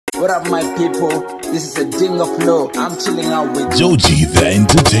What up, my people? This is a ding of low. I'm chilling out with Joji the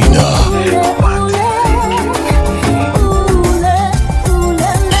Entertainer.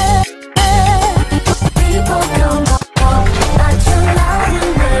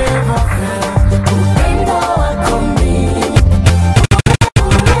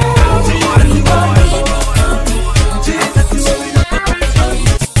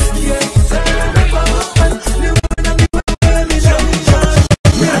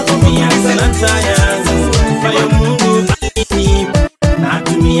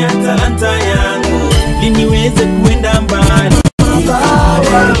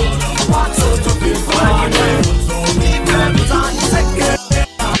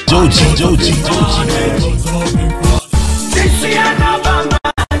 Joji.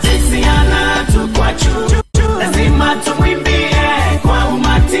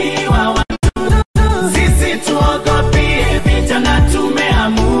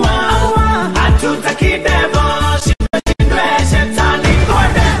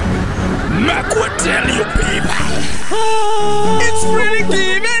 It's really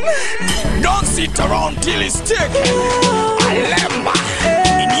giving. Don't sit around till it's taken. I remember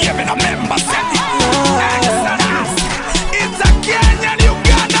in heaven a member said it's a Kenyan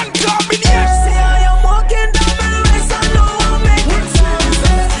Ugandan combination. I am walking down the race, I know I'll make it.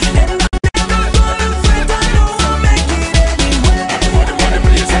 And I'm never gonna fret, I know I'll make it anyway. Everybody want the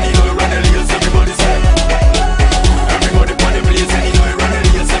place and you know run the race, everybody say. Everybody want the place and you know run the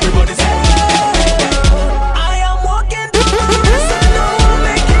race, everybody say. I am walking down the race, I know I'll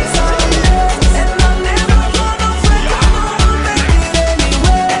make it. And I'm never gonna fret, I know I'll make it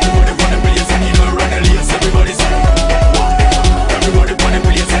anyway. Everybody want the place and you know run the race, everybody say. Everybody want the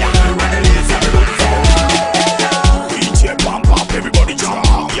place and you know run the race, everybody say. DJ pump up, everybody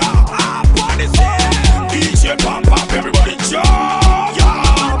jump, yeah. Party say. DJ pump up, everybody jump, yeah.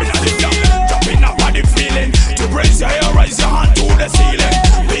 Jumping up on the feeling. To raise your hair, raise your hand to the ceiling.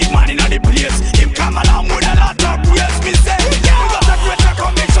 Big man in the place, him come along with a lot of praise. Me say, we got a greater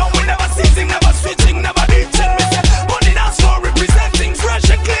conviction. We never ceasing, never switching, never ditching. Me say, money that's so representing fresh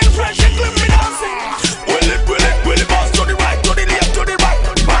and clean, me dancing. Will it bounce to the right, to the left, to the right,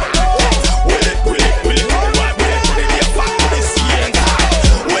 to the back. Will it to the right, will it to the left, back to the ceiling.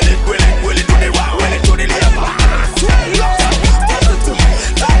 Will it to the right, will it to the left, back.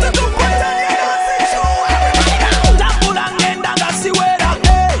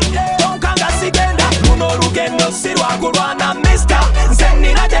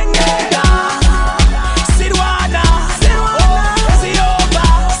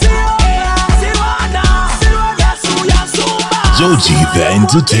 Joji the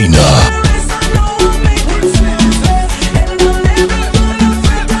Entertainer.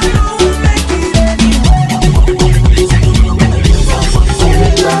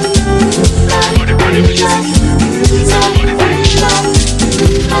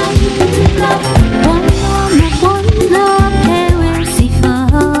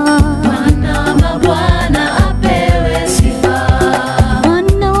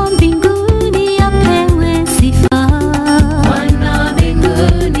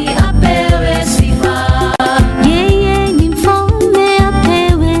 Apewe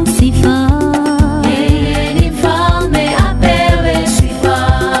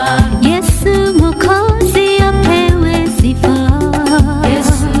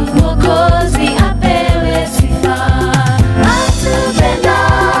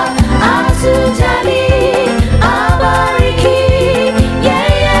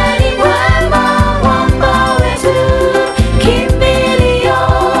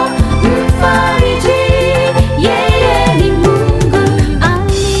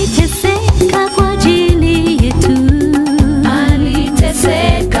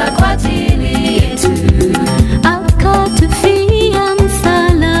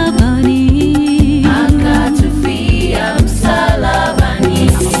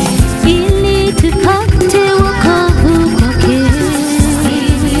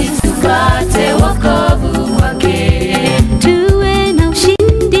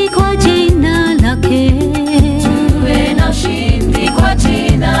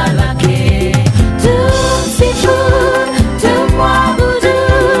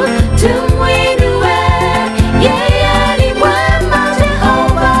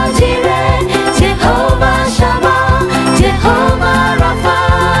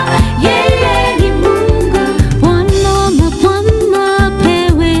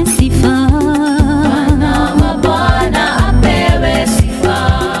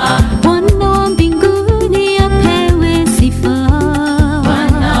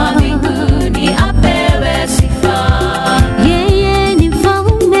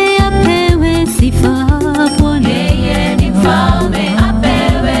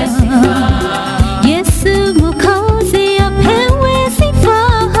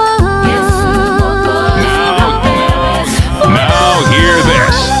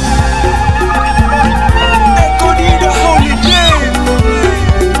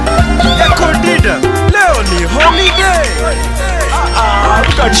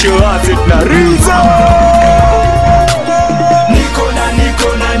Scratch your ass it na reason. Niko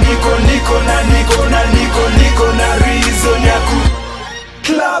na reason ya ku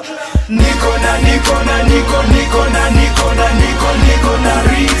club. Niko na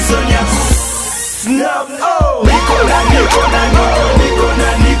reason ya snap. Oh,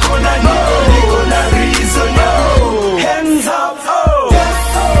 niko na reason ya hands up. Oh, clap.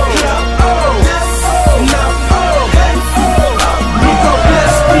 Oh, snap. Oh, niko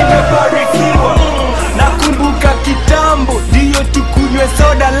blessed, nimebarikiwa. Nakumbuka kitambo ndio tukunywe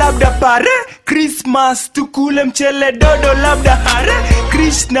soda labda pare Christmas, tukule mchele dodo labda hare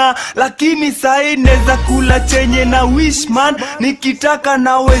Krishna, lakini sai neza kula chenye na wishman. Nikitaka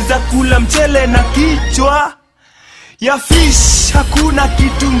naweza kula mchele na kichwa ya fish. Hakuna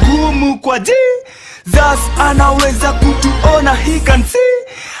kitu ngumu kwa Jesus, anaweza kutuona, he can see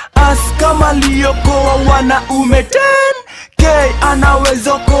us. Kama liokoa wanaume 10K,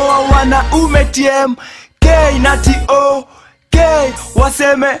 anaweza koa wanaume TMK na TOK.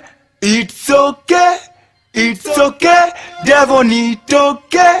 Waseme it's okay, devil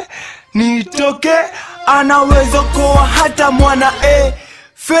nitoke. Anaweza koa hata mwana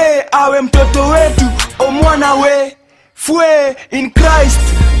fe, awe mtoto wetu o mwana we fue in Christ.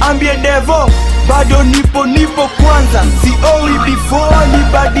 Ambie devil bado nipo kwanza, sioi before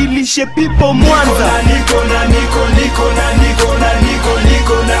nibadilishe people Mwanza. Niko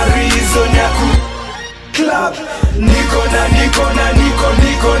na reason ya ku club. Niko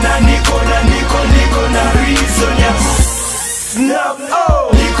na reason ya snap.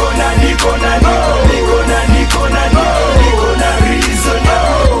 Oh, niko na reason ya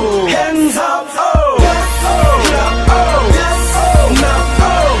hands up. Oh, clap. Oh, snap.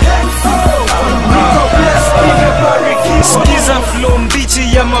 Oh, niko blessed, nimebarikiwa. Skiza flow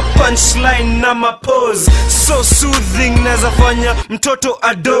mbichi ya ma punchline na ma pose, so soothing neza fanya mtoto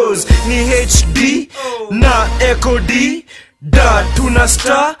adoze. Ni HD na Echo D da tuna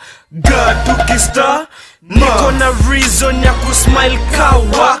star ga tukistar. Niko na reason ya kusmile ka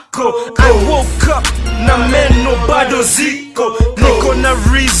wako. I woke up na meno bado ziko. Niko na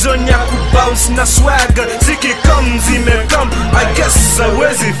reason ya kubounce na swagger. Ziki zimekam, I guess I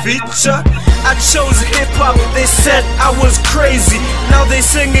wezi feature. I chose hip-hop, they said I was crazy. Now they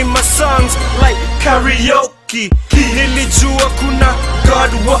singing my songs like karaoke. Nilijua kuna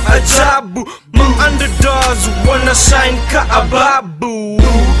God wa ajabu. My underdogs wanna shine ka ababu.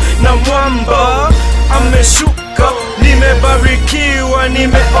 Na mwamba ameshuka, nimebarikiwa,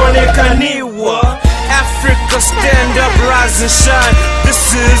 nimeonekaniwa. Africa stand up, rise and shine.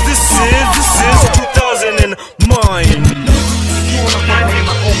 This is 2009.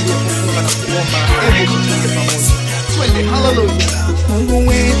 Mungu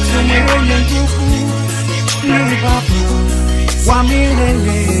wetu mwenye nguvu ni Baba wa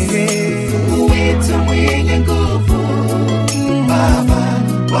milele. Mungu wetu mwenye nguvu, Baba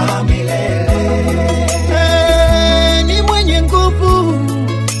wa milele. Ni mwenye nguvu,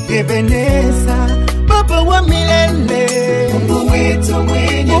 Ebeneza, Baba wa milele. Mungu wetu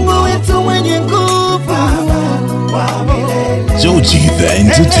mwenye nguvu, Baba wa milele. Joji the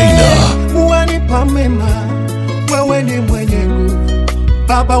Entertainer. Wanipa mema, wewe ni mwenye nguvu,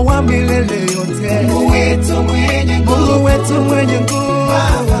 Baba wa milele yote. Mungu wetu mwenye nguvu,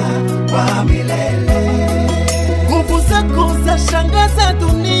 Baba wa milele. Nguvu zako za shangaza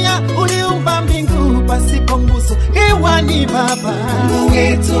dunia, uliumba mbingu pasipo nguzo. Ewa ni Baba,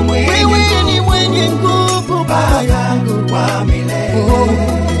 wewe ni mwenye nguvu, Baba yangu wa milele.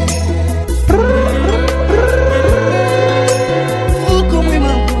 Uko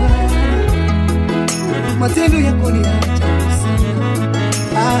mwema Bwana, matendo yako ni ajabu sana.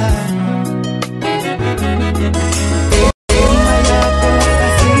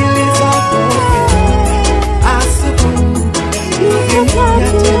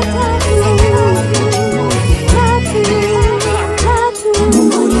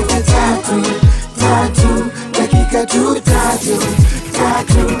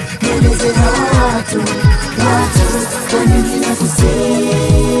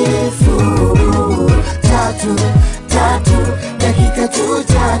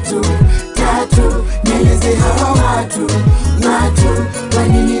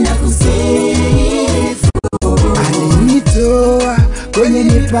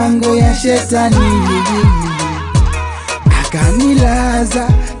 Mipango ya shetani akanilaza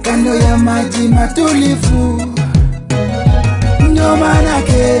kando ya maji matulivu. Ndo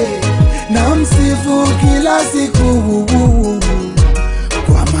manake na msifu kila siku,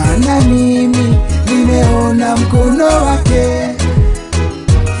 kwa maana mimi nimeona mkono wake.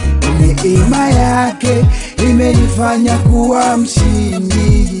 Neema yake imenifanya zimenifanya kuwa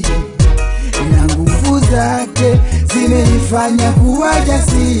mshindi, na nguvu zake zimenifanya kuwa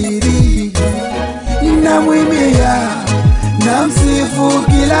jasiri. Namwimbia na msifu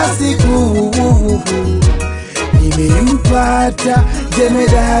kila siku, nimempata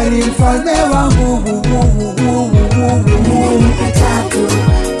jemedari mfalme wangu. Tatu,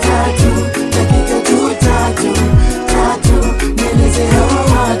 tatu, dakika tu tatu, tatu, nieleze hawa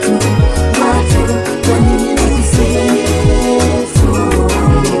watu, kwa nini nikusifu.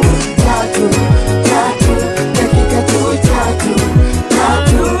 Tatu, tatu, dakika tu tatu,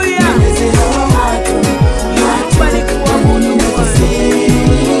 tatu, nieleze hawa watu, kwa nini nikusifu.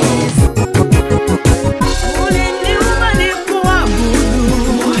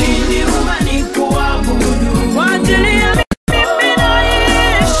 Uliniumba nikuabudu, kwa ajili ya mimi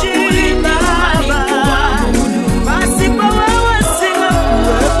naishi Baba, pasipo wewe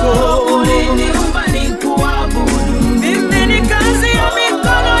singekuwepo. Uliniumba nikuabudu, mimi ni kazi ya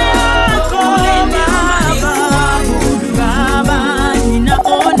mikono yako Baba,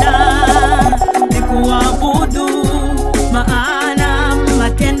 ninaona nikuabudu, maana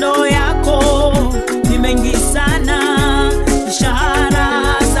matendo yako ni mengi sana. Ishara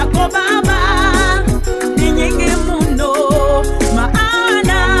zako Baba ni nyingi mno,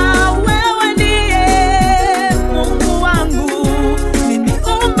 maana wewe ndiye Mungu wangu.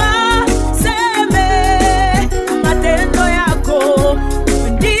 Niliomba seme matendo yako,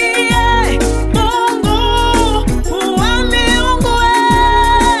 ndiye Mungu wa miungu.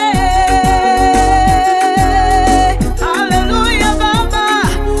 Haleluya Baba,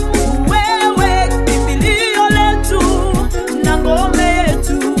 wewe kimbilio letu na ngome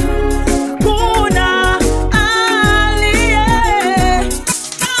yetu, kuna aliye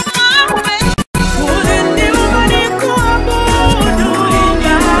kama wewe. Uliniumba nikuabudu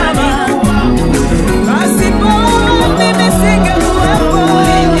Baba, pasipo mimi singekuwepo.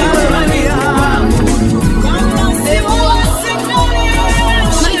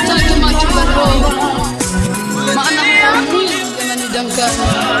 Nahitaji macho ya roho, maana mwili yananidanganya.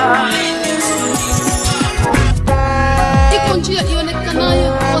 Iko njia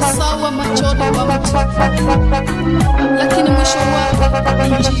ionekanayo kwa sawa machoni pa mtu, lakini mwisho wake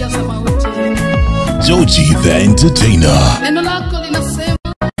ni njia za mauti. Joji the Entertainer. Neno lako linasema,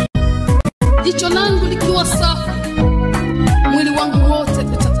 jicho langu likiwa safi, mwili wangu wote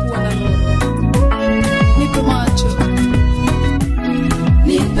utakuwa na nuru. Nipe macho,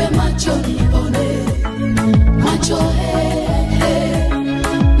 nipe macho nione, macho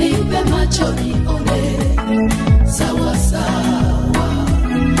nipe macho nione, sawa sawa.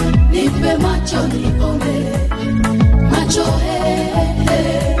 Nipe macho nione, macho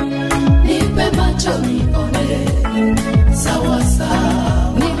nipe macho nione, sawa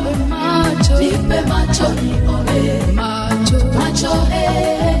sawa. Nipe macho nione, macho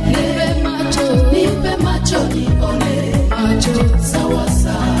nipe macho nione, macho sawa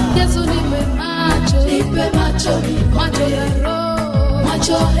sawa. Yesu nipe macho nione, macho ya roho,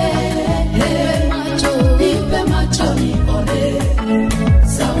 macho nipe macho nione,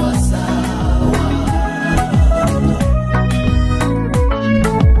 sawa sawa.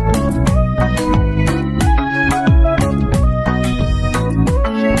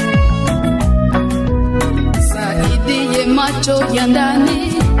 Saidie macho ya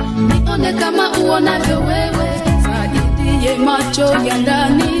ndani nione kama uonavyo wewe. Saidie macho ya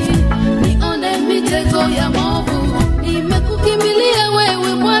ndani nione mitego ya movu. Nimekukimbilia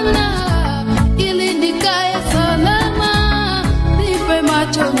wewe Bwana, ili nikae salama. Nipe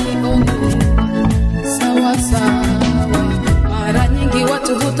macho nione, sawa sawa. Mara nyingi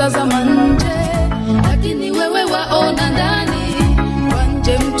watu hutazama nje, lakini wewe waona ndani. Kwa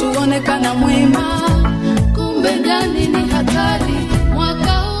nje mtu onekana mwema, kumbe ndani ni hatari.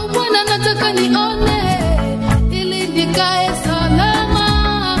 Mwaka huu Bwana nataka nione, ili nikae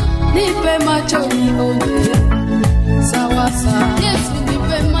salama. Nipe macho nione, sawa sawa. Yesu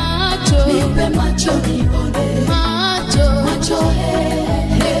nipe macho nione, macho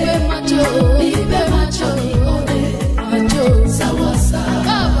nipe macho nione, macho sawa sawa.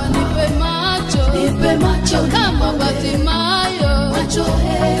 Baba nipe macho kama Batimayo, macho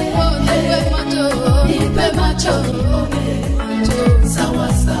nipe macho nione, macho sawa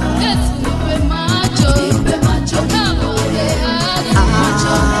sawa. Yesu nipe macho kama Gehazi,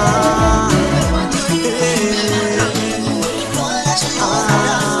 macho nipe macho.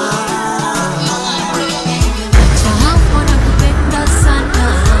 Fahamu nakupenda sana,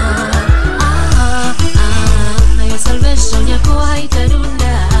 na your salvation yako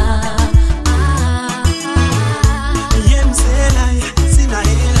haitadunda.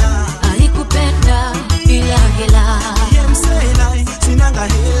 Alikupenda bila hela.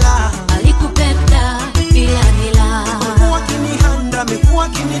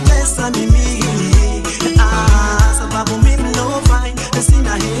 wakinitesa mimi. Sababu mimi no fine,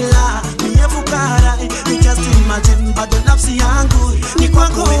 sina hela, nimefukara. You just imagine, bado nafsi yangu ni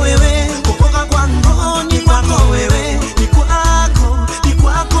kwako wewe, kukoka kwangu ni kwako wewe, ni kwako, ni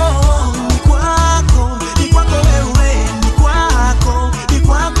kwako, ni kwako, ni kwako wewe, ni kwako, ni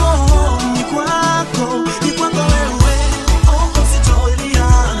kwako, ni kwako, ni kwako wewe. Oh, usitolia,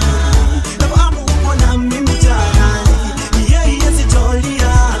 na fahamu upo na mimi tayari. Yeah,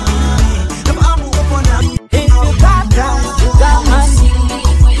 sitolia, na fahamu upo na mimi. If you got cash, you got money.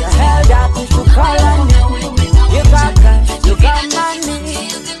 You held up if you call on me. You got cash, you got money.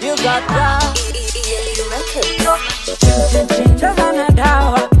 You got that. Chin chin chin, cheza na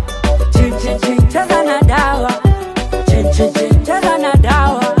dawa. Chin chin chin, cheza na dawa. Chin chin chin, cheza na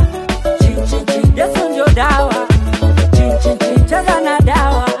dawa. Chin chin chin, Yesu ndio dawa. Chin chin chin, cheza na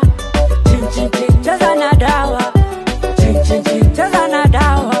dawa. Chin chin chin, cheza na dawa. Chin chin chin, cheza na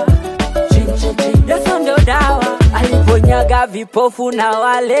dawa. Chin chin chin, Yesu ndio dawa. Aliponyaga vipofu na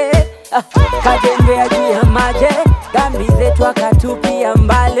wale katembea juu ya maji, dhambi zetu akatupia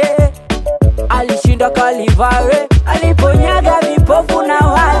mbali. Alishinda Kalvari, aliponyaga vipofu na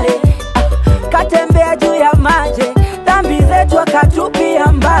wale katembea juu ya maji, dhambi zetu akatupia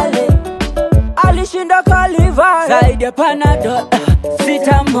mbali. Alishinda Kalvari. Zaidi ya Panadol,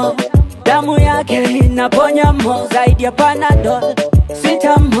 sitamo, damu yake inaponya mo. Zaidi ya Panadol,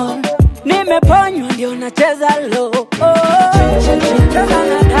 sitamo, nimeponywa ndio nacheza low. Cheza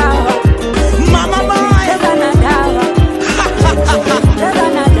na dawa. Mama boy, Cheza na dawa. Cheza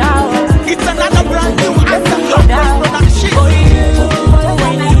na dawa. it's another brand new anthem Cheza na dawa. production. For you. Cheza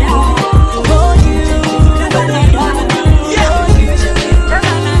na dawa. For you. Cheza na dawa. Yeah, Cheza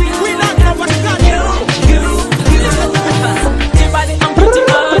na dawa. we not never start you. Everybody, I'm pretty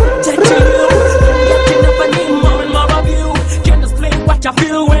much to you. Getting up and need more and more of you. Can't explain what I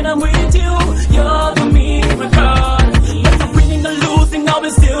feel when I'm with you. You're the miracle. Whether winning or losing, I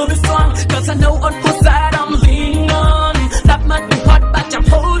will still be strong. Cause I know on whose side I'm leaning on. That might be hard, but I'm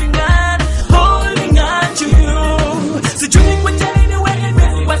holding on to you. So dreaming with you anyway, it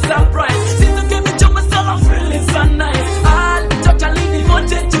really was surprise. Since you gave me to myself, I'm feeling so nice. I'll be totally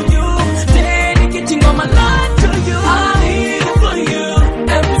devoted to you. Dedicating all my life to you. I live for you.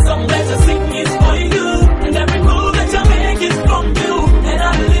 Every song that I sing is for you. And every move that I make is from you. And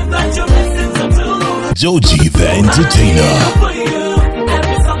I believe that your blessings are true. Joji the Entertainer. For you.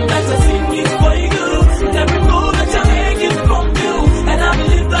 Every song that I sing is for you. And every move that I make is from you. And I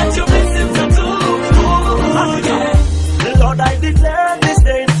believe that your blessings are true. Oh, yeah. Lord, I declare this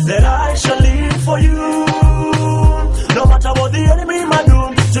day that I shall live for you. No matter what the enemy might do,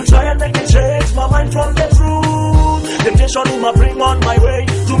 to try and make me change my mind from the truth. Temptation will ma bring on my way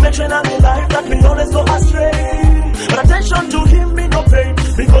to make sure I'm in life that me always go astray. But attention to him me no pain,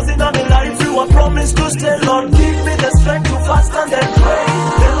 because in my life you are promised to stay. Lord, give me the strength to fast and then pray.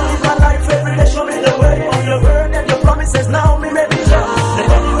 Never live my life every day, show me the way. On your word and your promises now me may be just.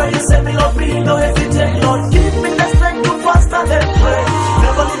 And anywhere you send me, Lord, me no hesitate. Lord, give me the strength to fast and then pray.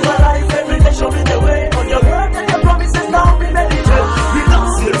 Never live my life every day, show me the way. On your word and your promises now me may be just. We don't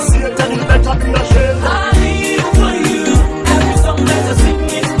see Satan, you better be ashamed. I live for you. Every song that I sing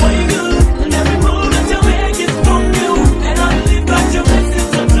is for you. And every move that you make is from you. And I believe that your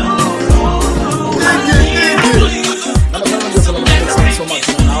blessings are true. I live for you. Every song that I sing is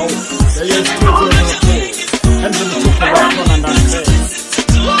for you. And every move that you make is from you. And I believe that your blessings are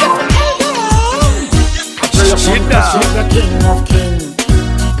true. The King of Kings.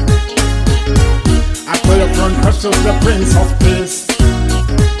 I call upon Christ, the Prince of Peace.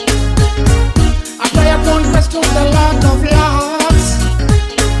 I pray upon Christ, the Lord of Lords.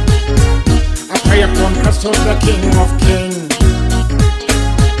 I pray upon Christ, the King of Kings.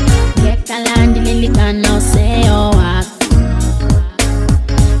 Yekalandi lilikana useo wako,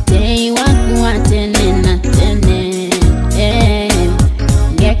 tei waku atene na tene.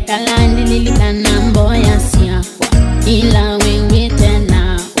 Yekalandi lilikana mboya siakwa, ila wewe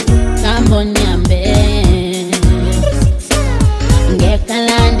tena kambo nyambe.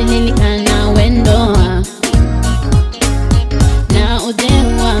 Yekalandi lilikana wendo wako, na ude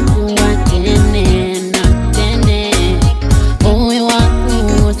waku atene na tene.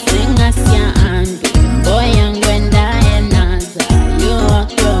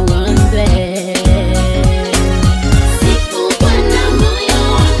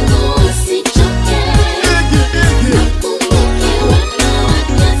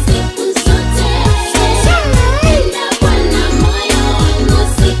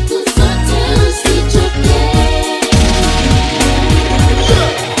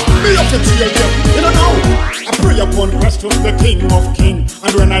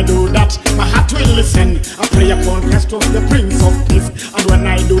 And when I do that, my heart will listen. I pray upon Christ, the Prince of Peace. And when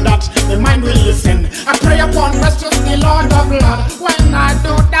I do that, the mind will listen. I pray upon Christ, the Lord of Lords. When I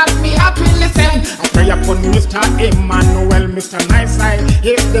do that, me heart will listen. I pray upon Mr. Emmanuel, Mr. Nice Eye,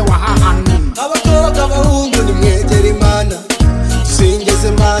 if they were hand. Abakobwa abahungu nimwegere Imana, dusingize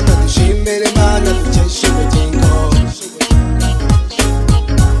Imana, dushimire Imana, dukeshe ubugingo.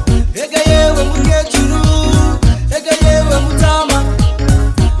 Ega yewe mukecuru, ega yewe mutama,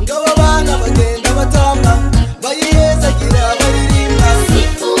 ngabo abana bagenda batamba, bayihezagira baririmba.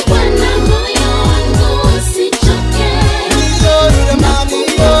 Sifu Bwana moyo wangu usichoke, Niyorure mami,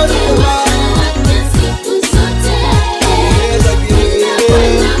 niyorure mami, siku zote. yezagire.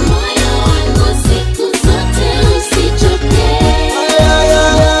 Bwana moyo wangu siku zote usichoke. Ay, ay,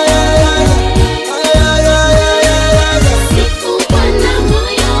 ay, ay, ay, ay, ay, ay, ay, ay, ay. Sifu Bwana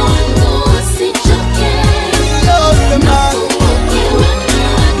moyo wangu usichoke. Niyorure mami.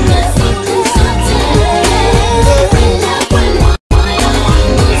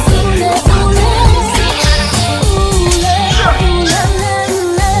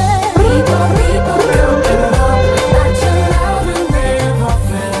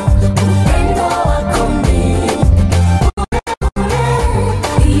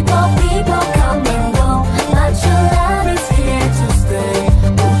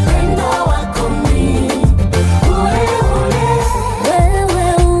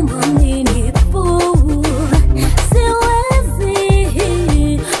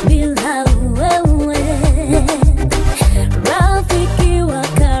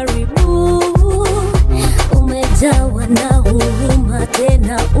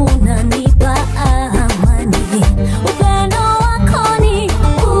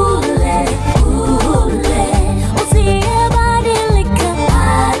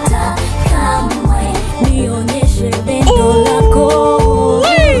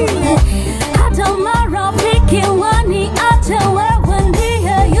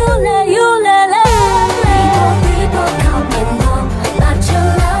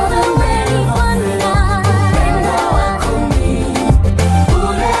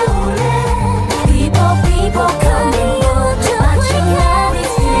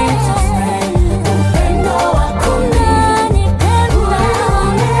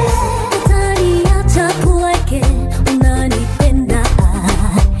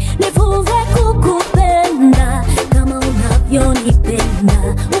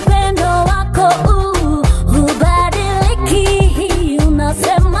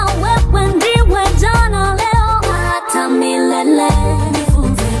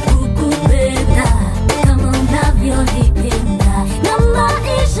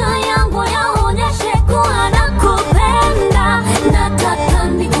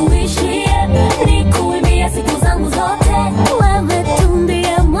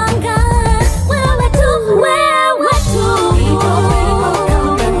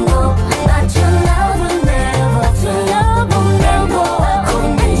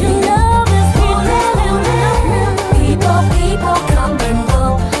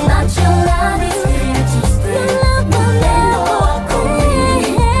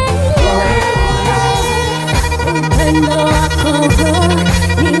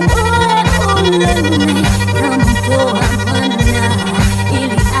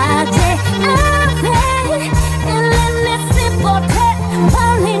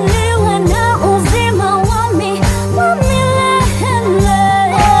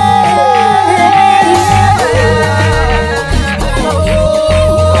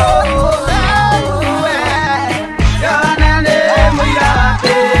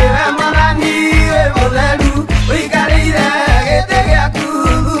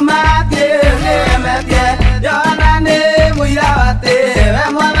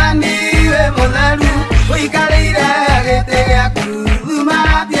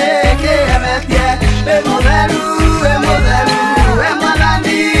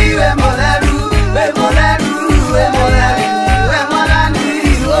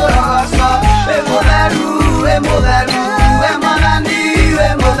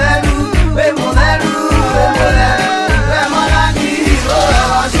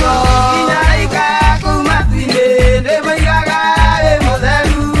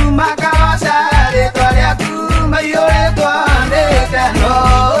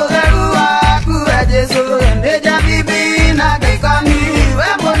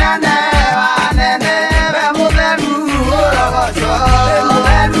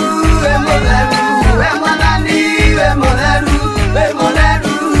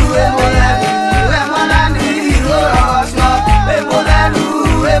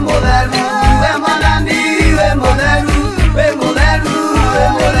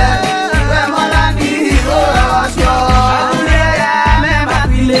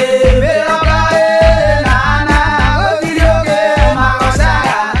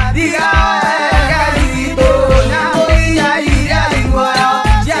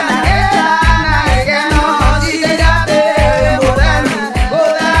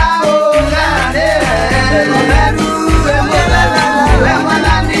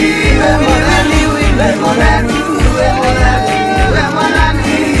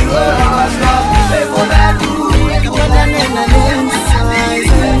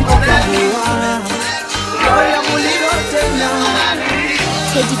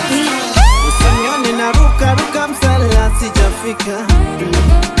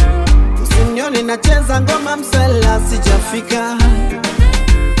 Usinione nacheza ngoma msela sijafika.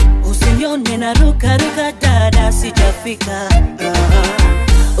 Usinione naruka ruka dada sijafika.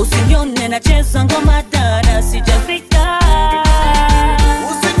 Usinione nacheza ngoma dada sijafika.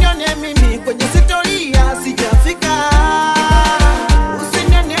 Usinione mimi kwenye sitoria sijafika.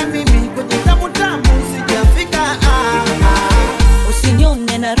 Usinione mimi kwenye tamu tamu sijafika.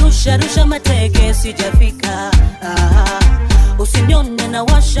 Usinione narusha rusha mateke sijafika. Usinione na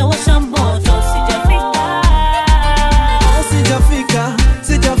washa moto sijafika. Sijafika,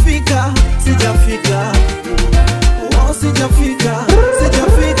 sijafika, sijafika. Oh, sijafika,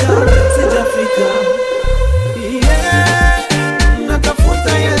 sijafika, sijafika. Yeah,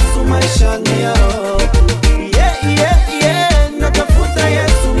 natafuta Yesu maishani yao. Yeah, yeah, yeah, natafuta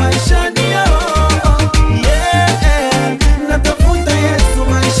Yesu maishani yao. Yeah, natafuta Yesu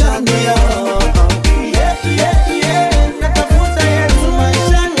maishani yao. Yeah, yeah, yeah, natafuta Yesu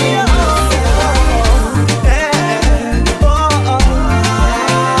maishani yao.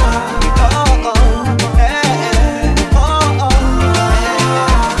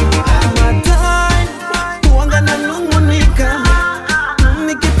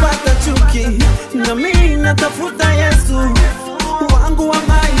 Natafuta Yesu wangu wa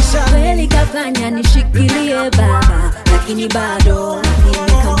maisha. Kweli kafanya nishikilie baba, lakini bado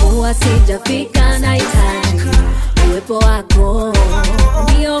nimekamua sijafika. Nahitaji uwepo wako,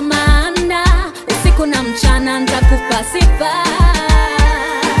 ndio maana usiku na mchana nitakupa sifa.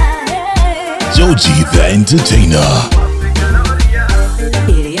 Joji the Entertainer.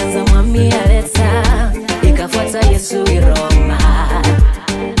 Ilianza mwami Aleta, ikafuata Yesu Roma,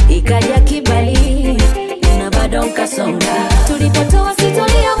 ikaja Kibali na bado nkasonga. Tulipotoa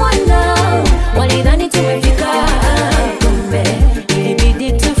sitoria mwana, walidhani tumefika, kumbe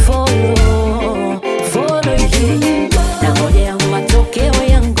ilibidi tu follow you. Na moja ya matokeo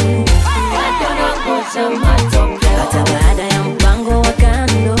yangu bado nangoja matokeo. Hata baada ya mpango wa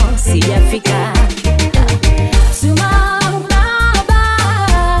kando sijafika.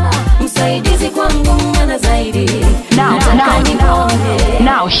 Msaidizi kwangu mwana zaidi.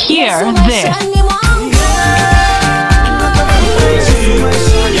 Now hear this.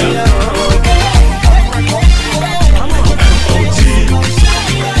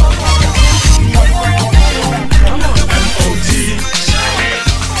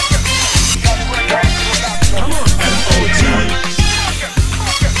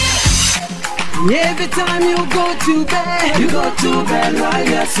 Every time you go to bed while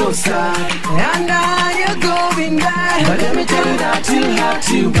you're so sad. And now you're going back, but let me tell you that you have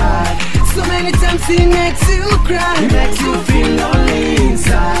too bad. So many times he makes you cry, he makes you feel lonely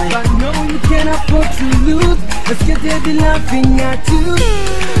inside. But no, you can't afford to lose. Let's get there, be laughing at you.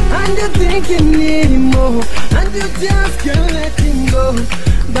 And you're thinking anymore, and you just can't let him go.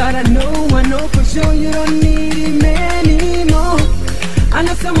 But I know for sure you don't need him anymore. I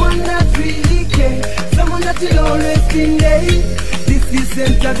know someone that really cares, someone that will always be late. This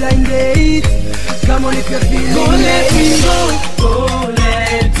isn't a blind date. Come on if you're feeling go let him go, go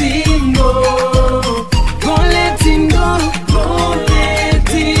let him go. Go let him go, go let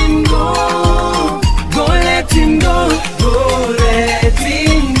him go. Go let him go, go let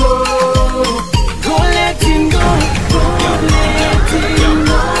him go. Go let him go, go let him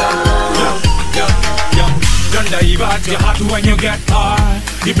go. Don't divert your heart when you get hard.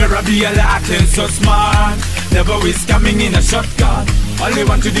 You better be a Latin so smart. Never is coming in a shortcut. All you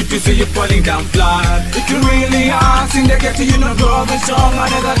want to do to see you falling down flat. If you really hard, sing they get to you no growing strong. I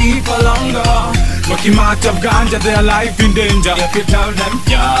never leave for longer. Smoking much of ganja, their life in danger. If you tell them,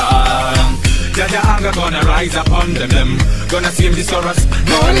 yeah, their anger gonna rise upon them. Gonna save this for us.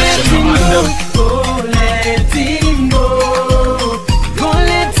 Go let him go, go let him go. Go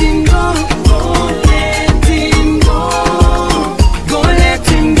let him go, go let him go. Go let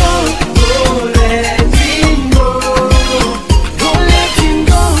him go, go let him go. Go let him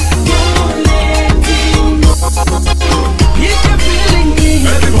go, go let him go. If you're feeling me,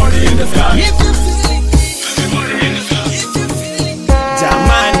 everybody in the sky. If you're feeling me, everybody in the sky. If you're feeling me.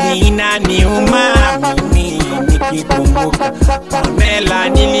 Jamani inaniuma mimi nikikumbuka Pamela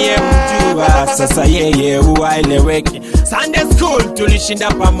niliyemjua, sasa yeye huwaeleweki. Sunday school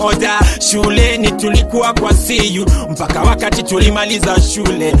tulishinda pamoja, shuleni tulikuwa kwa CU, mpaka wakati tulimaliza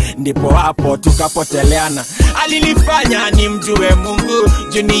shule ndipo hapo tukapoteleana. Alinifanya nimjue Mungu,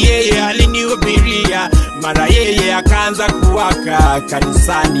 juni yeye alinihubiria, mara yeye akaanza kuwaka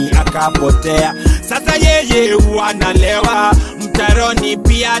kanisani akapotea. Sasa yeye wanalewa mtaroni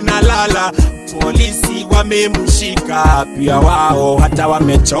pia nalala, polisi wamemshika pia wao hata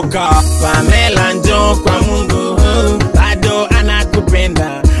wamechoka. Pamela njoo kwa Mungu, bado anaku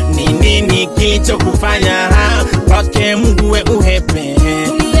alichokufanya kwake Mungu we uhepe.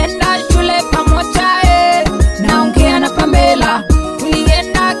 Tulienda shule pamoja naongea na Pamela.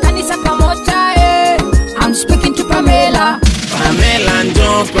 Tulienda kanisa pamoja I'm speaking to Pamela. Pamela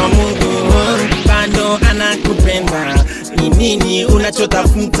njoo kwa Mungu, bado anakupenda. Ni nini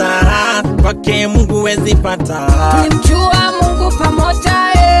unachotafuta kwake Mungu wezi pata? Tulimjua Mungu pamoja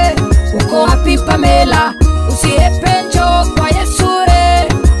uko wapi Pamela? Usiepe njoo kwa Yesu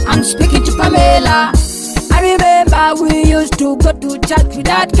I'm speaking to Pamela. I remember we used to go to church with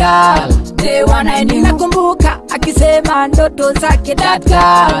that girl. The one I knew. Nakumbuka akisema ndoto zake that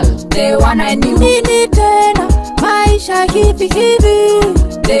girl. The one I knew. Nini tena maisha hivi hivi.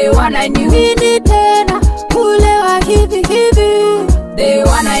 The one I knew. Nini tena kulewa hivi hivi. The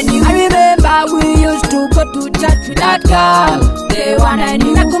one I knew. I remember we used to go to church with that girl. The one I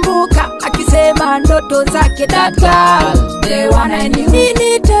knew. Nakumbuka akisema ndoto zake that girl. The one I knew.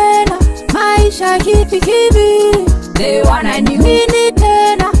 Nini tena maisha hivi hivi. The one I knew. Nini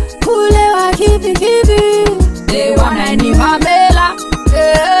tena kulewa hivi hivi. The one I knew. Pamela,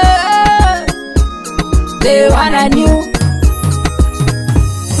 yeah. The one I knew.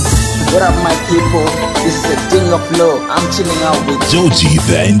 What up my people, this is a thing of law. I'm chilling out with Joji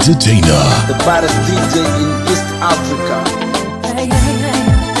the Entertainer, the baddest DJ in East Africa.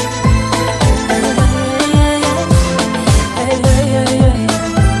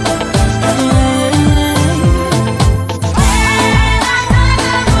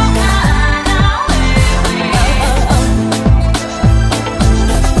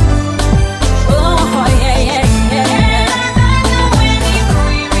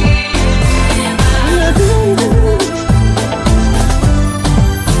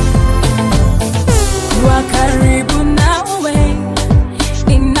 Karibu nawe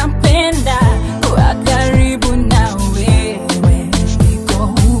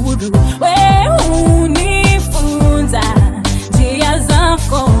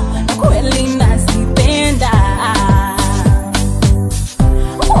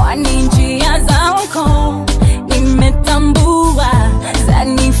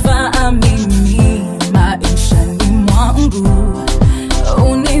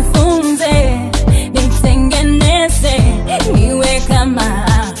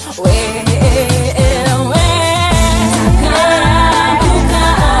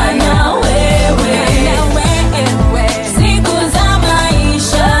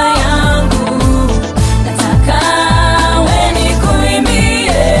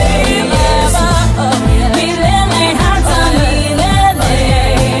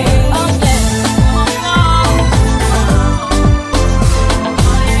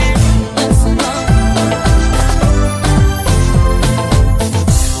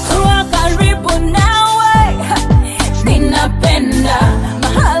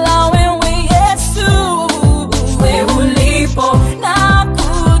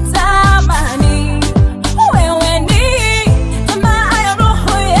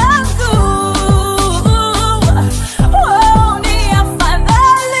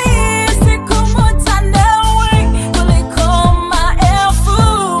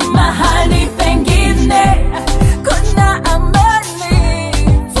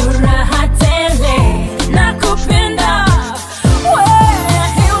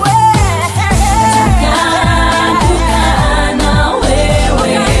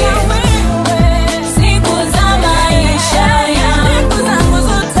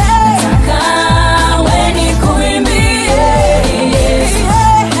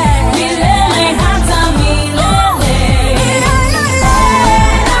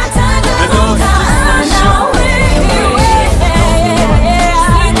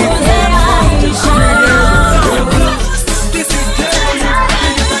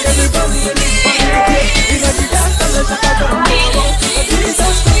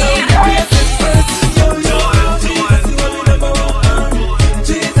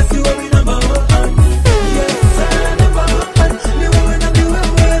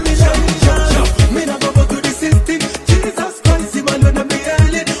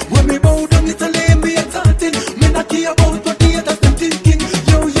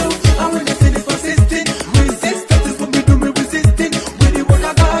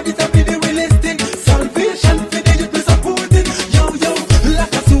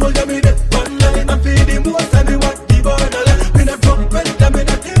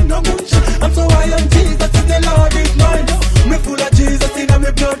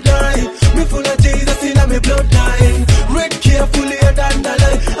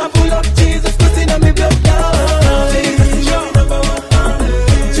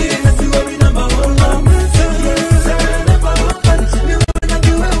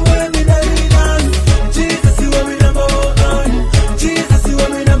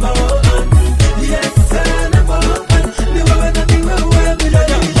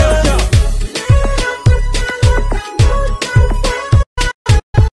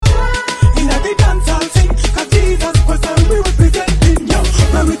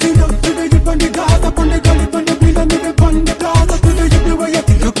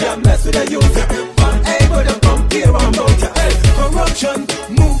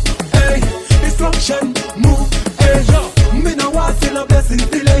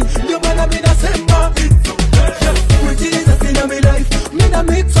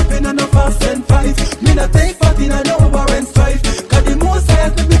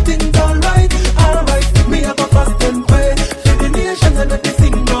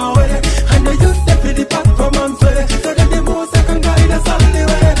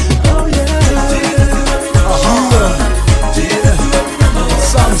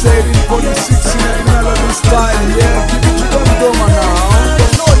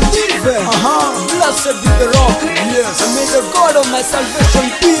my salvation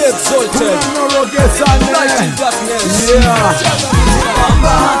be exalted. Light in darkness.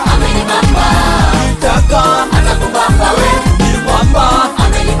 Mwamba, amenibamba. Nitaka atakubamba we. Ni mwamba,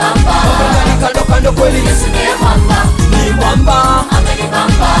 amenibamba. Mwamba kando kando kweli. Yesu ndiye mwamba. Ni mwamba,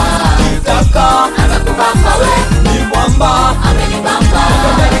 amenibamba. Nitaka atakubamba we. Ni mwamba, amenibamba.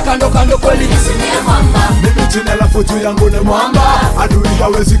 Mwamba kando kando kweli. Yesu ndiye mwamba. Mimi jina la futu yangu ni mwamba. Adui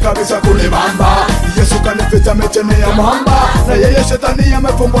hawezi kabisa kunibamba. Yesu kanificha mecheni ya mwamba. Na yeye shetani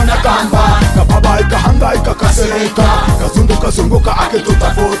amefungwa na kamba. Kababaika hangaika kasirika. Kazunguka zunguka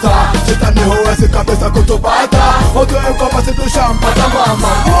akitutafuta. Shetani hawezi kabisa kutupata. Odoe kwa basi tushampata mwamba.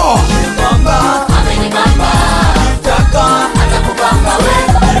 Ni mwamba, amenibamba. Nitaka atakubamba we.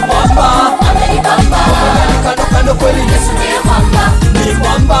 Ni mwamba, amenibamba. Mwamba kando kweli. Yesu ndiye mwamba. Ni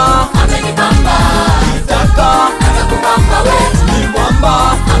mwamba, amenibamba. Nitaka atakubamba we. Ni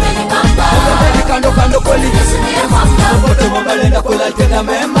mwamba, amenibamba. Mwamba kando kweli. Yesu ndiye mwamba. Popote mwamba lenda kula tena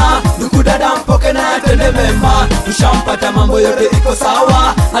mema. Ndugu dada mpoke na atende mema. Ushampata mambo yote iko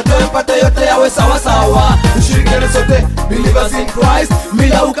sawa. Atoempata yote yawe sawa sawa. Ushirikiane sote believers in Christ.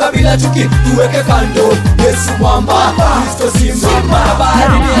 Bila ukabila chuki tuweke kando. Yesu mwamba, Kristo simba.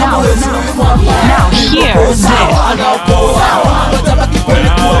 Bahari ni hapo Yesu ni mwamba. Niko sawa, anaokoa. Watabaki kweli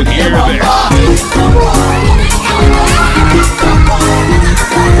kuwa ni mwamba.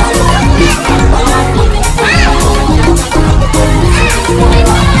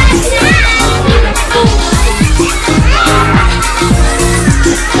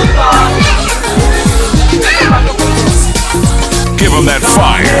 Give him that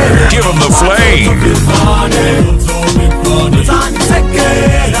fire. Give him the flame.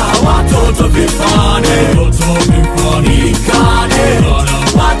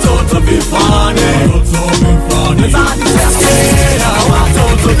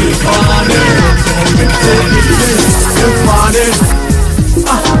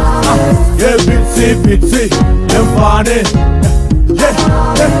 Yeah, bitsy, you're funny.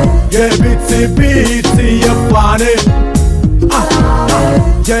 Yeah, bitsy, you're funny.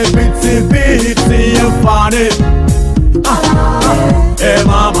 Yeah, bitsy, you're funny. Hey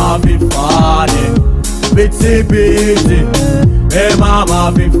mama, be funny. Bitsy, hey mama,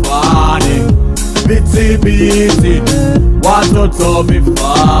 be funny. Bitsy, watoto be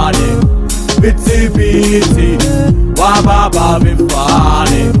funny. Bitsy, wa baba be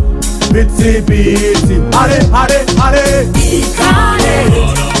funny. Bitsy, hare. Ikane,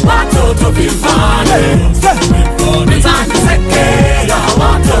 watoto be funny. Mizani sekera,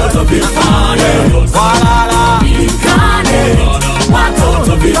 watoto be funny. Walala. Ikane,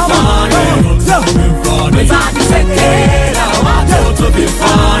 watoto be funny. Mizani sekera, watoto be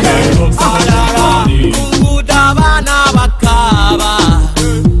funny. Walala. Mungu dabana bakaba.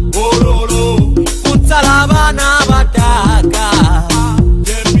 Utalabana bataka.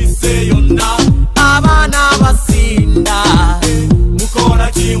 Abana basinda. Mukora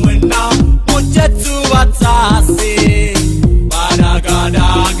chimwena. Muchetu batase.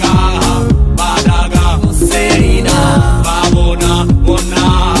 Badaga. Muserina.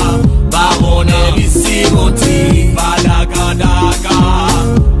 Babona. Bisimoti. Badaga.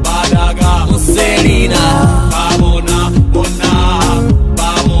 Muserina. Babona.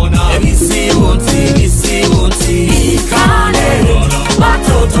 Bisimoti. Ikane.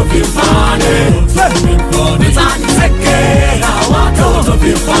 Watoto bifane. Mizani sekera. Watoto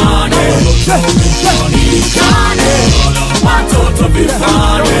bifane. Ikane. Watoto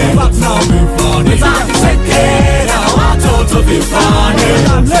bifane. Mizani sekera. Watoto bifane.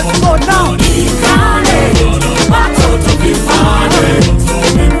 Let's go now. Ikane. Watoto bifane.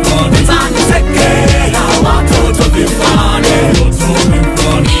 Mizani sekera. Watoto bifane.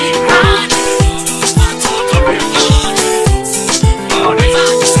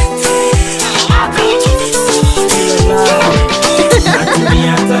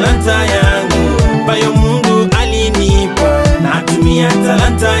 Natumia talanta yangu bayo Mungu alinipa. Natumia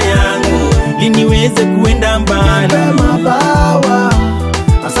talanta yangu liniweze kuenda mbali. Nipe mabawa,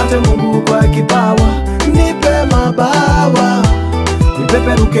 asante Mungu kwa kipawa. Nipe mabawa,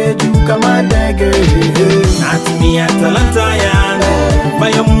 nipeperuke juu kama ndege. Natumia talanta yangu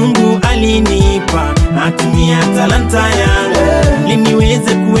bayo Mungu alinipa. Natumia talanta yangu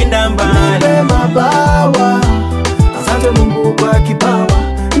liniweze kuenda mbali. Nipe mabawa, asante Mungu kwa kipawa.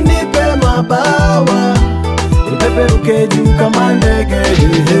 Nipe mabawa, nipeperuke juu kama ndege.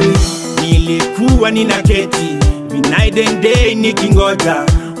 Nilikuwa ninaketi night and day nikingoja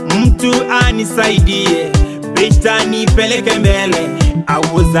mtu anisaidie, beta nipeleke mbele. I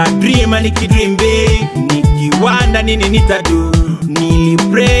was a dreamer nikidream big, nikiwanda nini nitadu. Nearly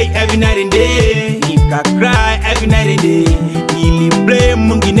pray every night and day. Nika cry every night and day. Nearly blame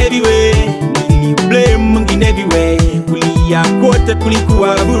Mungu in every way. Nearly blame Mungu in every way. Kulia kote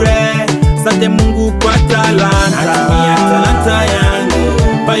kulikuwa bure. Sante Mungu kwa talanta. Natumia talanta yangu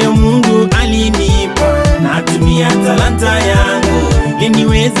bayo Mungu alinipa. Natumia talanta yangu ili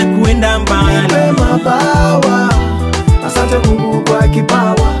niweze kuenda mbali. Nipe mabawa, asante Mungu kwa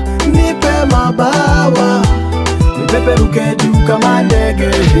kipawa. Nipe mabawa, nipeperuke juu kama ndege.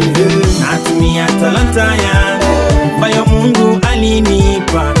 Natumia talanta yangu bayo Mungu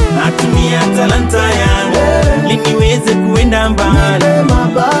alinipa. Natumia talanta yangu ili niweze kuenda mbali. Nipe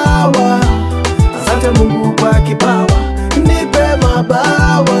mabawa, asante Mungu kwa kipawa. Nipe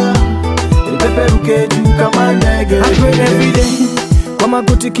mabawa, nipeperuke juu kama ndege. I pray every day, kwa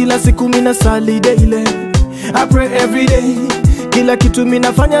magoti kila siku mina sali daily. I pray every day, kila kitu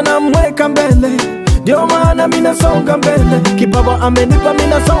minafanya na mweka mbele. Ndio maana mina songa mbele, kipawa amenipa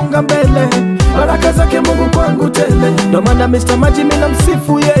mina songa mbele. Baraka zake Mungu kwangu tele. Ndio maana Mr. Maji mina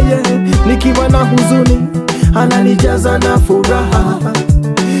msifu yeye. Nikiwa na huzuni ananijaza na furaha.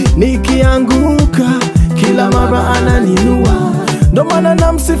 Nikianguka kila mara ananinua. Ndio maana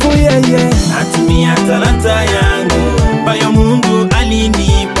namsifu yeye. Natumia talanta yangu bayo Mungu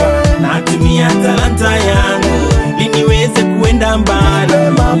alinipa. Natumia talanta yangu ili niweze kuenda mbali. Nipe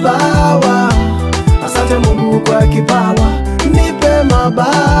mabawa, asante Mungu kwa kipawa. Nipe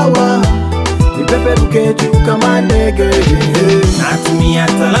mabawa, nipeperuke juu kama ndege. Natumia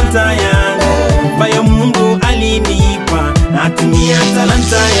talanta yangu bayo Mungu alinipa. Natumia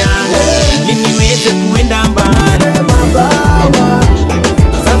talanta yangu ili niweze kuenda mbali. Nipe mabawa,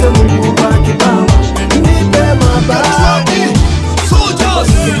 asante Mungu kwa kipawa. Nipe mabawa.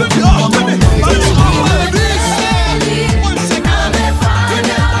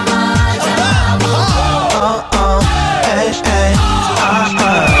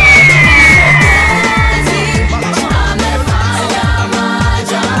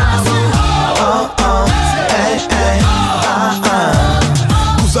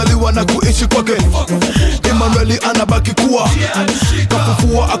 Kuzaliwa na kuishi kwake Emmanueli anabaki kuwa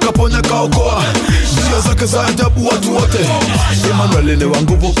kafufua akaponya kaokoa. Njia zake za ajabu watu wote. Emmanueli ni wa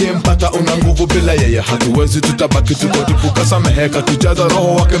nguvu, kimpata una nguvu. Bila yeye hatuwezi, tutabaki tuko tupu. Kasameheka tujaza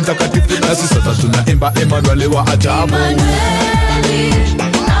roho wake mtakatifu. Nasi sasa tunaimba Emmanueli wa ajabu.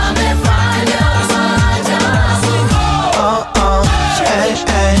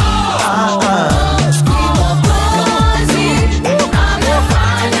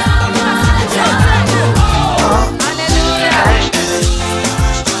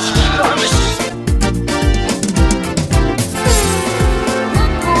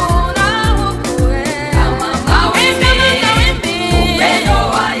 Upendo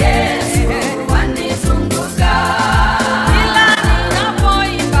wa Yesu wanizunguka. Kila ninapoimba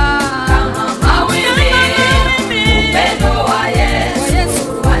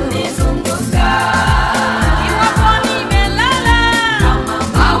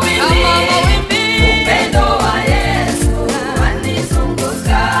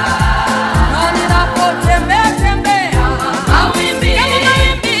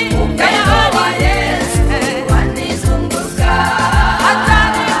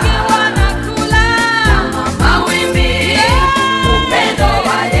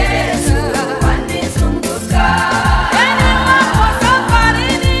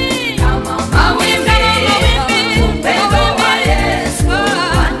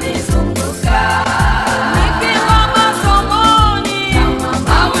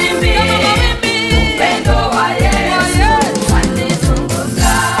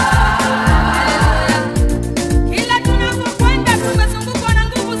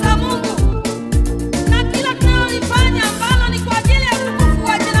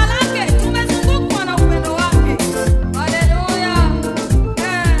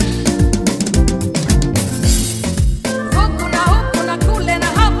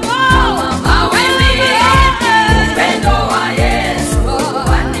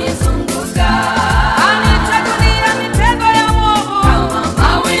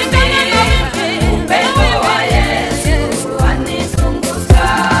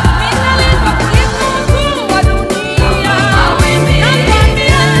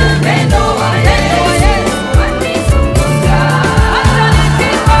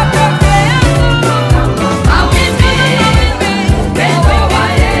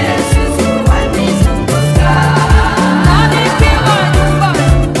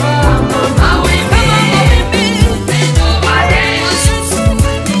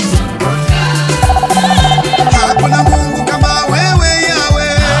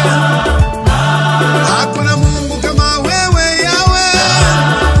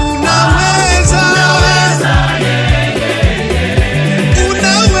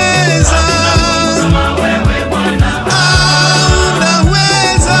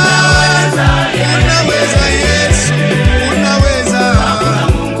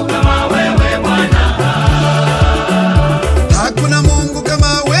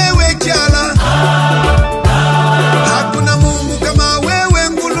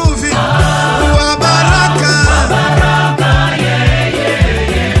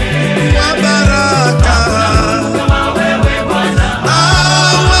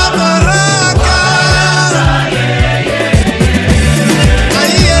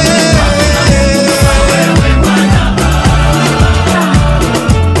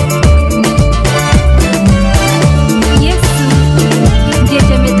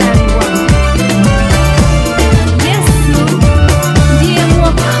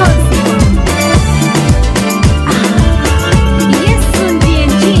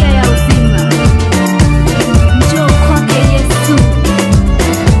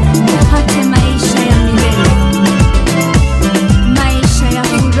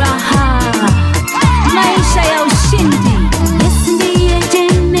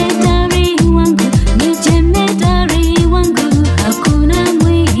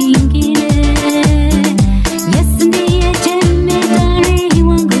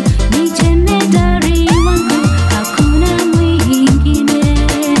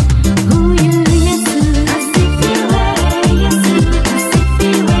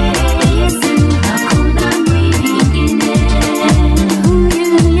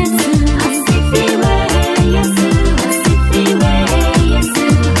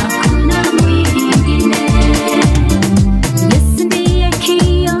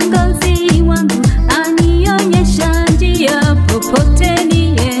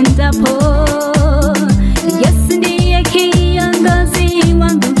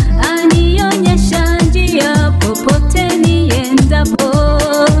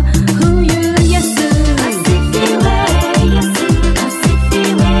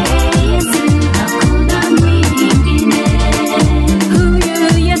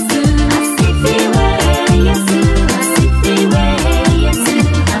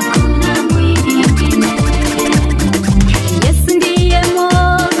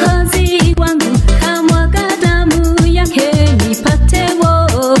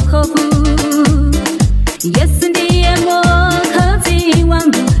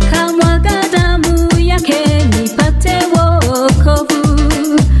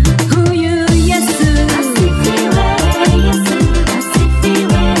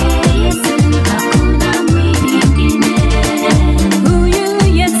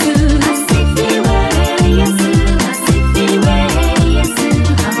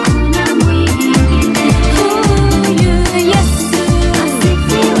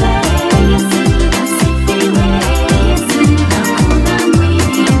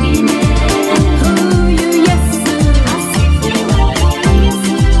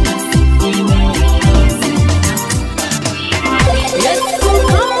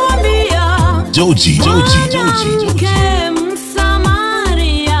Joji.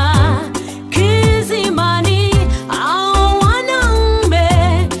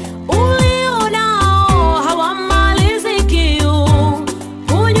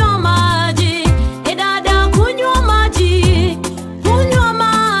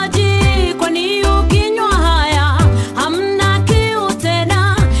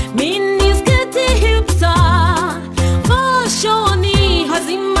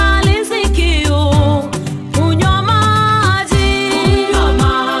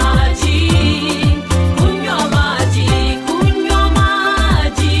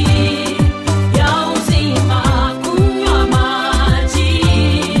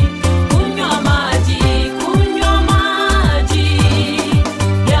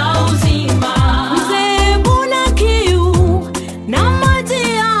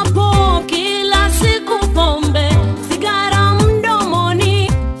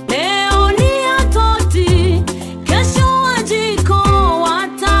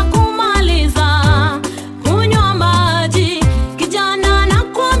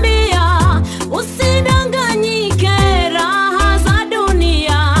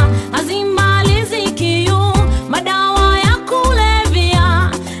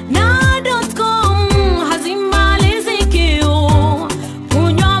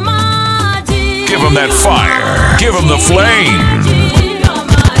 That fire. Give him the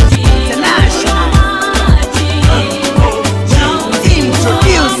flame.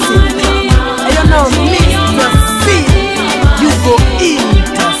 Introducing, I don't know, Mr. C. You go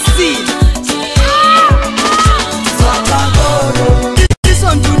intercede. This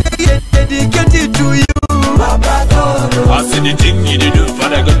one today dedicated to you. I see the thing you do,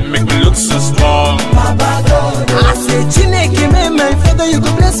 Father God, make me look so strong. I say, Chineke, may my father, you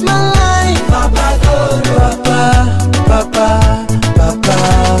go bless my life.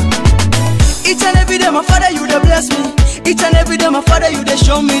 Each and every day, my father, you dey bless me. Each and every day, my father, you dey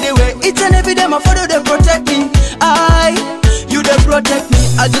show me the way. Each and every day, my father, they protect me. You dey protect me.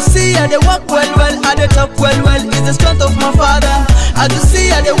 I just see I dey walk well, I dey talk well. It's the strength of my father. I just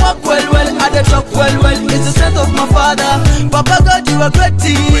see I dey walk well, I dey talk well. It's the strength of my father. Papa God, you are great.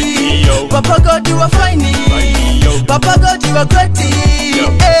 Papa God, you are fine. Papa God, you are great.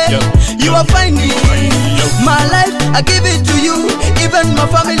 You are fine. My life, I give it to you. Even my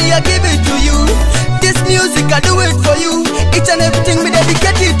family, I give it to you. This music, I do it for you. Each and everything, me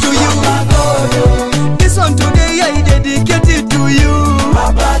dedicate it to you. This one today, I dedicate it to you.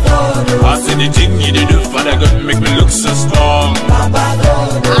 I see the thing you do, Father God, make me look so strong.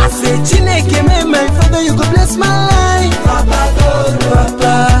 I say, Chineke, may my father, you go bless my life.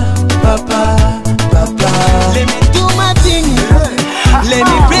 Papa. Let me do my thing. Let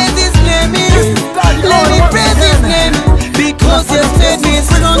me praise his name. Let me praise his name. Because you said me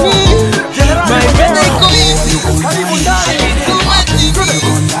slowly. My brother, come in. Let me do my thing.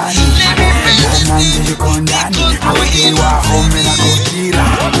 Let me praise his name.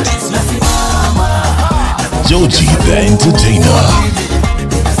 Joji the Entertainer.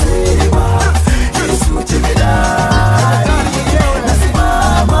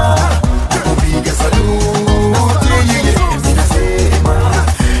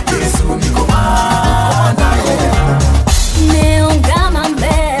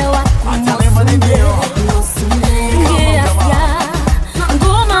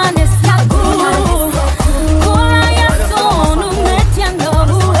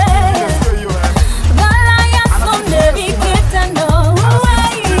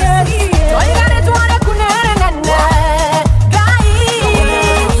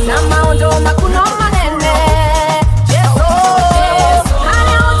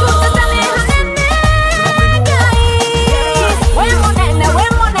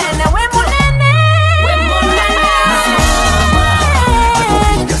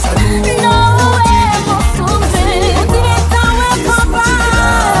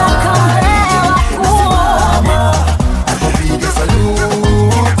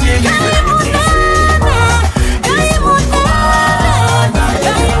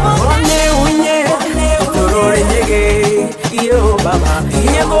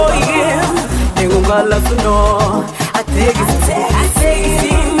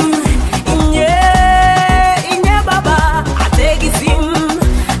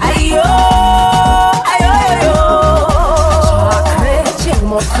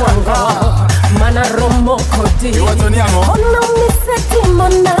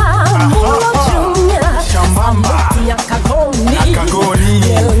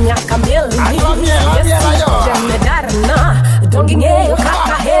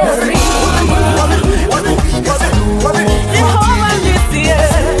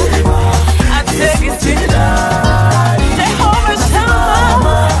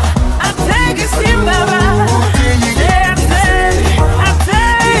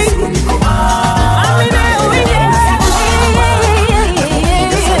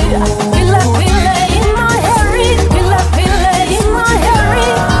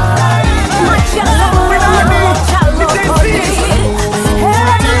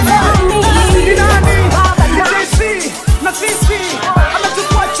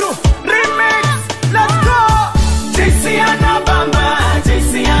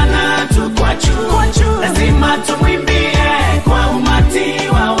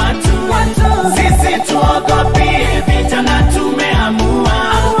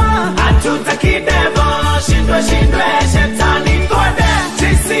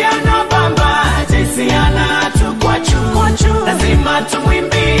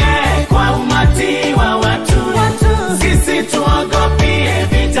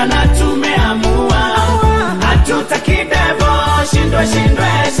 vita na tumeamua hatutaki devo shindwe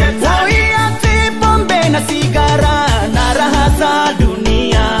shetani. Ati pombe na sigara na raha za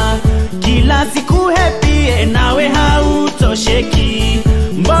dunia kila siku happy nawe hautosheki,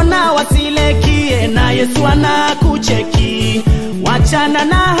 mbona wasilekie na Yesu anakucheki. Wachana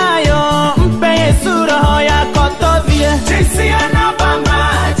na hayo, mpe Yesu roho yako tovie. Jinsi anabamba,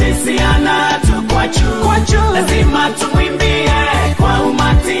 jinsi anatukwachu, lazima tumwimbie kwa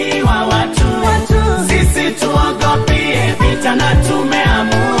umati wa watu. Sisi tuogopie vita na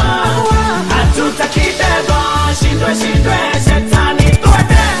tumeamua hatutaki devo shindwe shetani.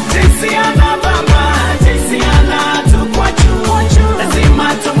 Jinsi anabamba, jinsi anatukwachu,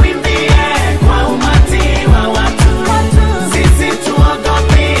 lazima tumwimbie kwa umati wa watu. Sisi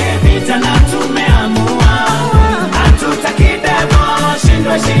tuogopie vita na tumeamua hatutaki devo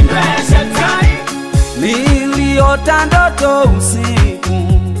shindwe shetani. Niliota ndoto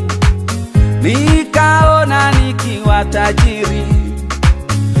usiku, nikaona nikiwa tajiri,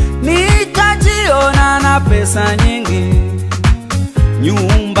 nikajiona na pesa nyingi,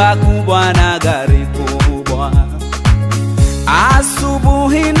 nyumba kubwa na gari kubwa.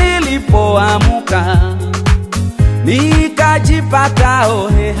 Asubuhi nilipoamka, nikajipata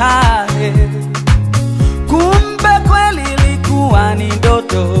hohehahe, kumbe kweli ilikuwa ni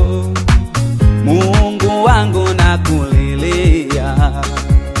ndoto. Mungu wangu nakulilia,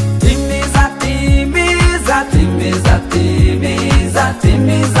 timiza timiza timiza timiza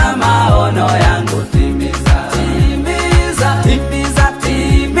timiza maono yangu, timiza timiza timiza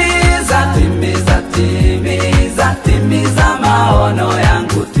timiza timiza timiza timiza maono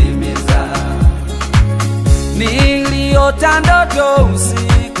yangu, timiza. Niliota ndoto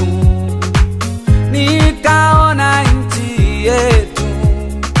usiku, nikaona nchi yetu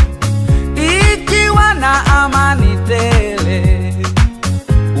ikiwa na amani tele,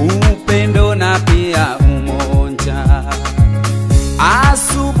 upendo na pia umoja.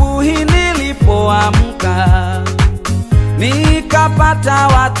 Asubuhi nilipoamka, nikapata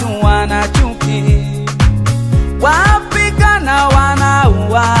watu wanachuki, wapigana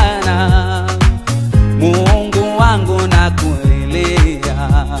wanauana. Mungu wangu nakulilia,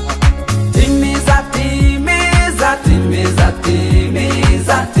 timiza timiza timiza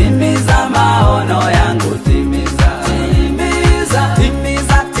timiza timiza maono yangu, timiza timiza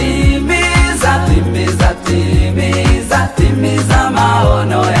timiza timiza timiza timiza timiza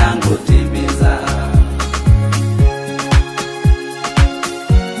maono yangu, timiza.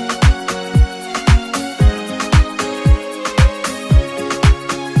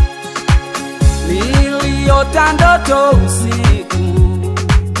 Niliota ndoto usiku,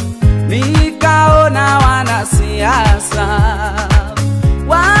 nikaona wanasiasa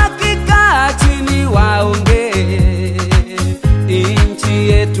wakikaa chini waongee, nchi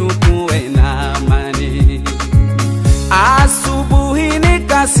yetu kuwe na amani. Asubuhi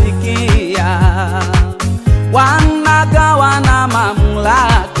nikasikia wanagawana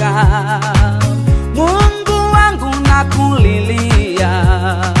mamlaka. Mungu wangu nakulilia,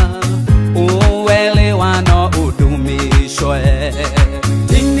 uelewano udumishwe.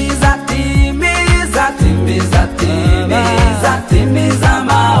 Timiza timiza timiza timiza timiza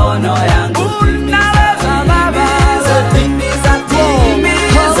maono yangu, unaweza baba. Timiza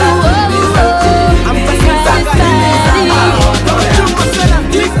timiza timiza timiza timiza maono yangu.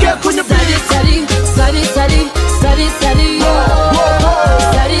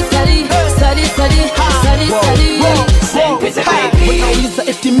 Wanauliza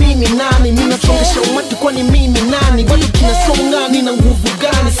eti mimi nani, ninasongesha umati kwani mimi nani? Bado kinasonga, nina nguvu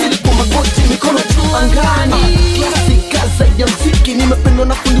gani? Siri kwa magoti, mikono juu angani. Klasi kaza ya mziki, nimependwa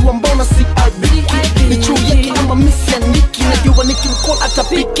na fundi wa mbona si abiki. Ni juu yake ama misi ya niki, najua nikimkola hata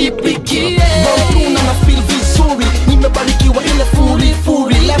piki piki. Bautuna na feel vizuri, nimebarikiwa ile furi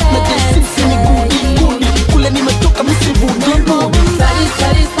furi. Left na jesisi ni gudi gudi, kule nimetoka misi rudi rudi.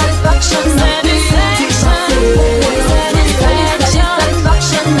 Satisfaction na feel,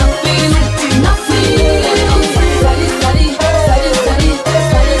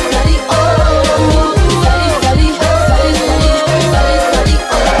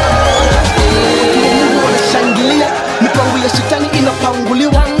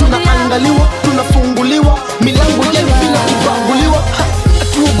 inapanguliwa, tunaangaliwa, tunafunguliwa, milango yenu bila kubanguliwa.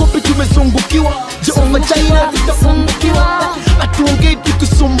 Hatuogopi, tumezungukiwa, Jehova Jireh tutafungukiwa. Hatuongei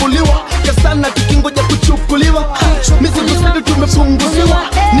tukisumbuliwa, kasana tukingoja kuchukuliwa. Mizigo zetu tumepunguziwa,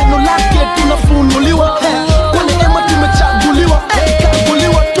 neno lake tunafunuliwa. Kwa neema tumechaguliwa,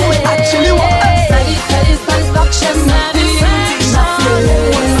 kaguliwa, tumeachiliwa.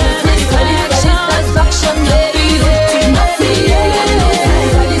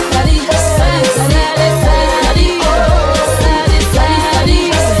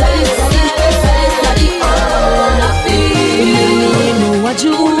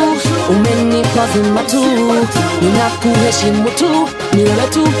 umenipa zima tu, ninakuheshimu tu, ni wewe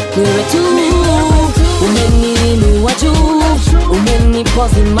tu, ni wewe tu. Umeniinua juu, umenipa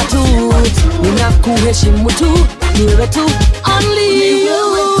zima tu, ninakuheshimu tu, ni wewe tu. Only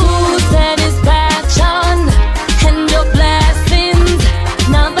you, satisfaction and your blessings.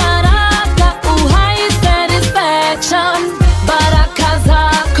 Now that I've got uhai, satisfaction, baraka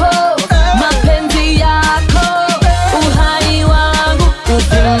zako, mapenzi yako, uhai wangu,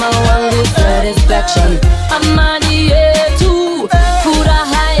 uzima wangu, satisfaction. Amani yetu,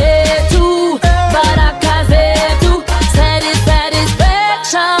 furaha yetu, baraka zetu,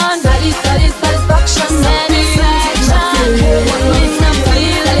 satisfaction, satisfaction,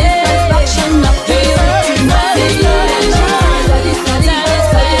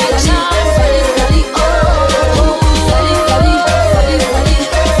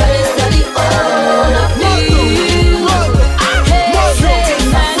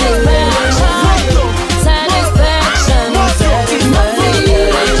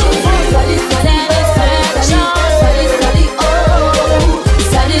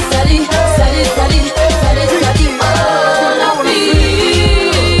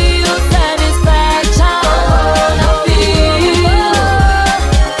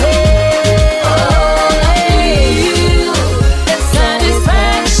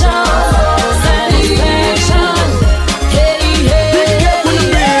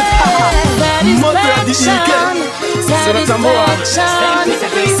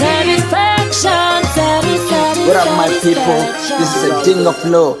 What up, my people? This is a Ding of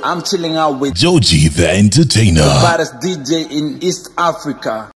Flow. I'm chilling out with Joji the Entertainer. the baddest DJ in East Africa.